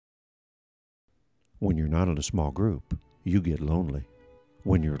When you're not in a small group, you get lonely.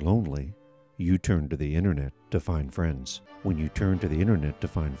 When you're lonely, you turn to the internet to find friends. When you turn to the internet to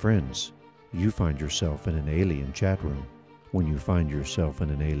find friends, you find yourself in an alien chat room. When you find yourself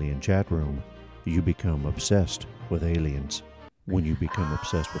in an alien chat room, you become obsessed with aliens. When you become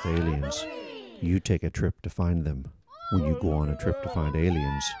obsessed with aliens, you take a trip to find them. When you go on a trip to find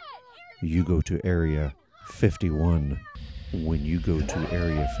aliens, you go to Area 51. When you go to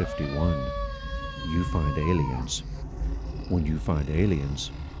Area 51, you find aliens. When you find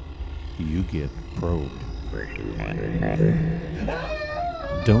aliens, you get probed.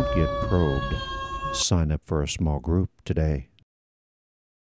 Don't get probed. Sign up for a small group today.